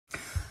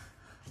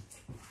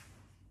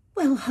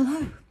Well,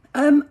 hello.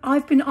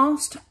 I've been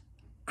asked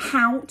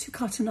how to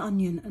cut an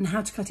onion and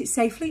how to cut it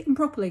safely and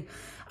properly.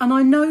 And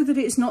I know that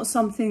it's not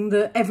something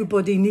that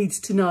everybody needs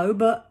to know,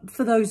 but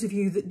for those of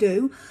you that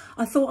do,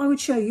 I thought I would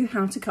show you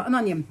how to cut an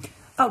onion.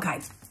 Okay,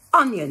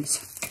 onions.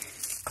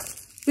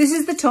 This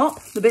is the top,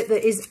 the bit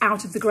that is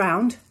out of the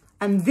ground.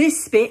 And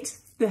this bit,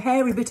 the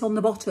hairy bit on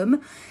the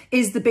bottom,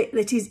 is the bit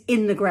that is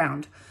in the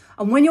ground.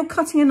 And when you're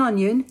cutting an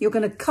onion, you're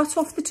going to cut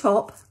off the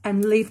top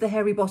and leave the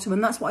hairy bottom.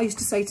 And that's what I used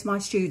to say to my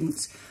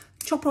students.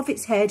 Chop off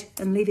its head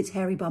and leave its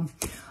hairy bum.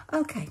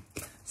 Okay,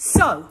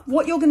 so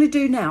what you're going to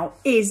do now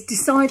is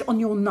decide on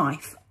your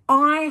knife.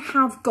 I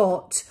have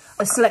got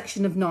a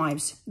selection of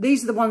knives.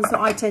 These are the ones that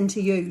I tend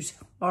to use,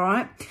 all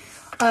right?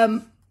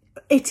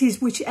 It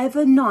is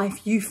whichever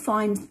knife you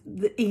find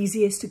the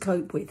easiest to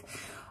cope with.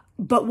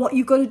 But what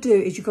you've got to do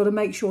is you've got to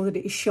make sure that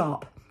it is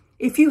sharp.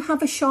 If you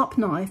have a sharp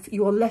knife,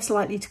 you are less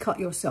likely to cut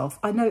yourself.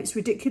 I know it's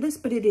ridiculous,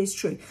 but it is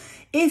true.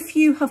 If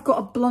you have got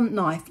a blunt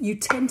knife, you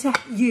tend to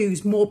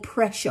use more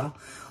pressure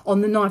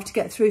on the knife to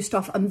get through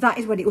stuff, and that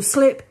is when it will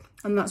slip,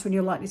 and that's when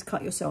you're likely to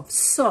cut yourself.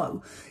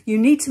 So you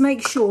need to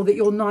make sure that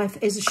your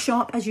knife is as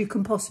sharp as you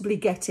can possibly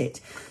get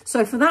it.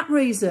 So for that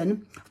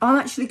reason, I'm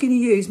actually going to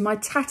use my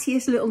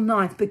tattiest little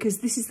knife because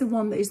this is the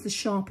one that is the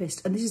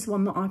sharpest, and this is the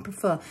one that I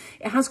prefer.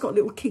 It has got a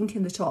little kink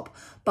in the top,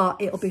 but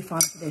it'll be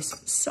fine for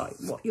this. So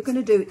what you're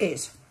going to do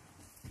is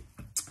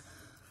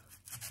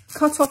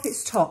cut off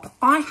its top.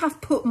 I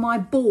have put my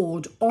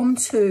board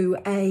onto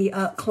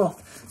a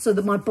cloth so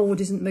that my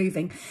board isn't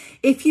moving.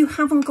 If you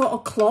haven't got a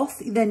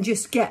cloth, then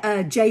just get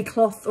a J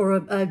cloth or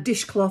a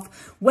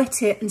dishcloth,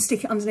 wet it and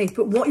stick it underneath.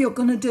 But what you're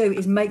going to do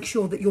is make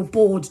sure that your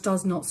board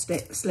does not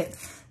slip.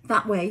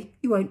 That way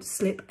you won't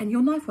slip and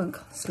your knife won't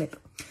slip.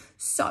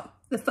 So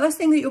the first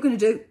thing that you're going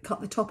to do,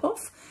 cut the top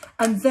off,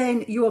 and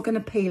then you're going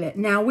to peel it.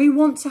 Now we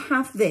want to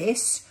have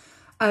this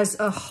as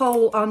a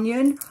whole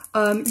onion.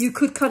 You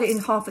could cut it in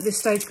half at this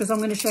stage because I'm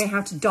going to show you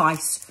how to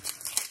dice.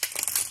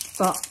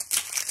 But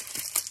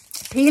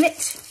peel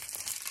it,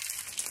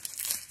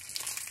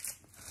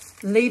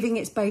 leaving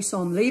its base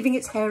on, leaving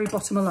its hairy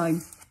bottom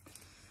alone.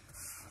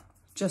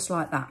 Just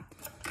like that.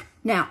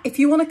 Now, if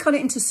you want to cut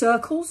it into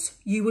circles,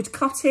 you would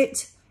cut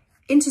it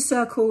into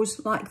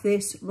circles like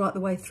this right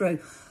the way through,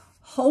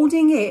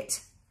 holding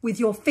it with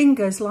your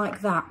fingers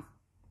like that.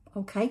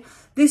 Okay,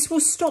 this will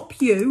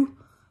stop you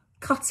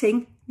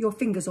cutting your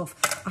fingers off.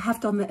 I have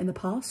done that in the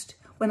past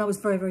when I was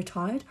very, very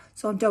tired,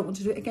 so I don't want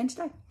to do it again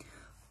today.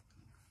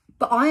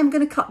 But I am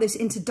going to cut this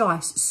into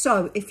dice.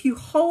 So if you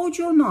hold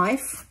your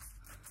knife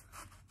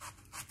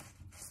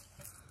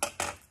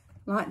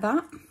like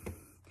that,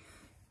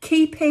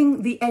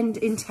 keeping the end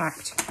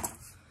intact,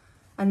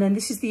 and then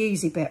this is the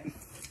easy bit.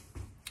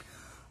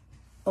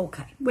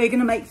 Okay, we're going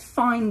to make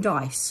fine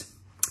dice.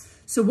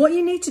 So what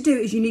you need to do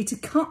is you need to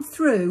cut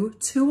through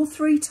 2 or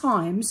 3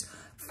 times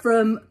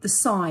from the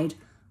side.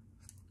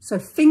 So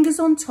fingers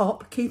on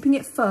top, keeping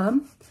it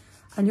firm,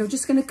 and you're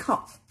just going to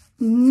cut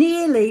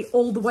nearly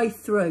all the way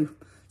through.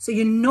 So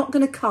you're not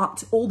going to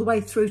cut all the way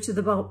through to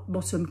the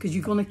bottom because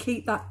you're going to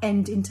keep that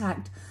end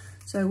intact.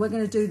 So we're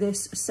going to do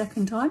this a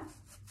second time.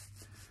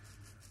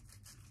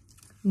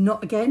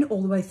 Not again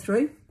all the way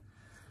through.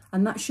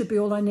 And that should be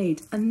all I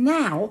need. And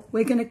now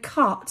we're going to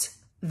cut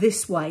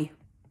this way.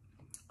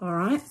 All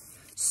right.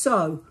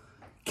 So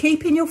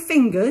keeping your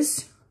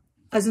fingers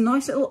as a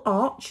nice little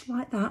arch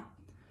like that.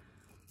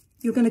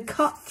 You're going to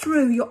cut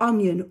through your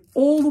onion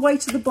all the way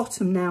to the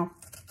bottom now.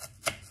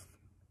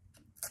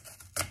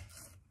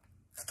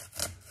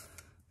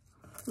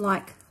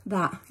 Like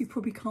that. You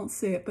probably can't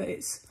see it, but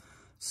it's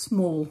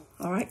small.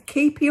 All right.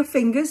 Keep your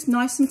fingers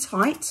nice and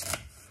tight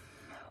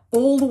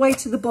all the way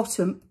to the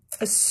bottom,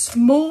 as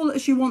small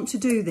as you want to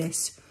do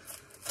this.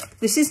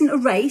 This isn't a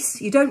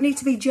race. You don't need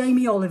to be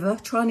Jamie Oliver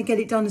trying to get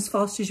it done as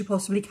fast as you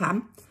possibly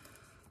can.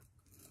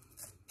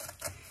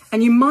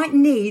 And you might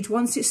need,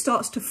 once it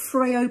starts to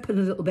fray open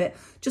a little bit,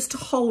 just to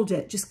hold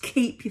it. Just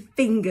keep your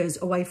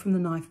fingers away from the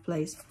knife,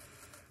 please.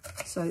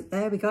 So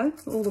there we go,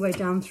 all the way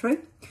down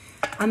through.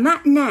 And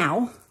that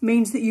now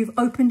means that you've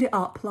opened it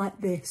up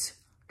like this.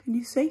 Can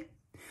you see?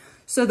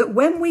 So that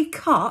when we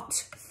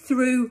cut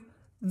through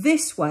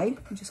this way,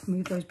 I'm just going to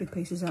move those big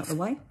pieces out of the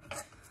way.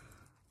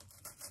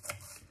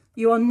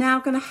 You are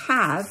now going to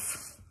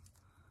have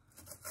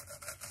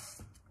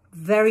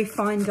very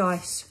fine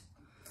dice.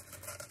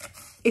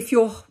 If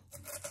your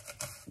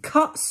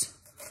cuts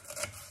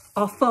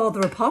are farther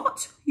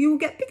apart, you will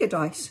get bigger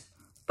dice.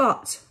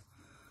 But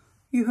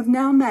you have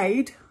now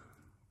made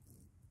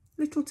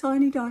little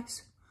tiny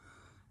dice.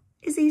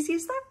 As easy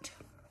as that.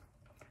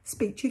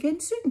 Speak to you again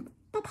soon.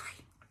 Bye-bye.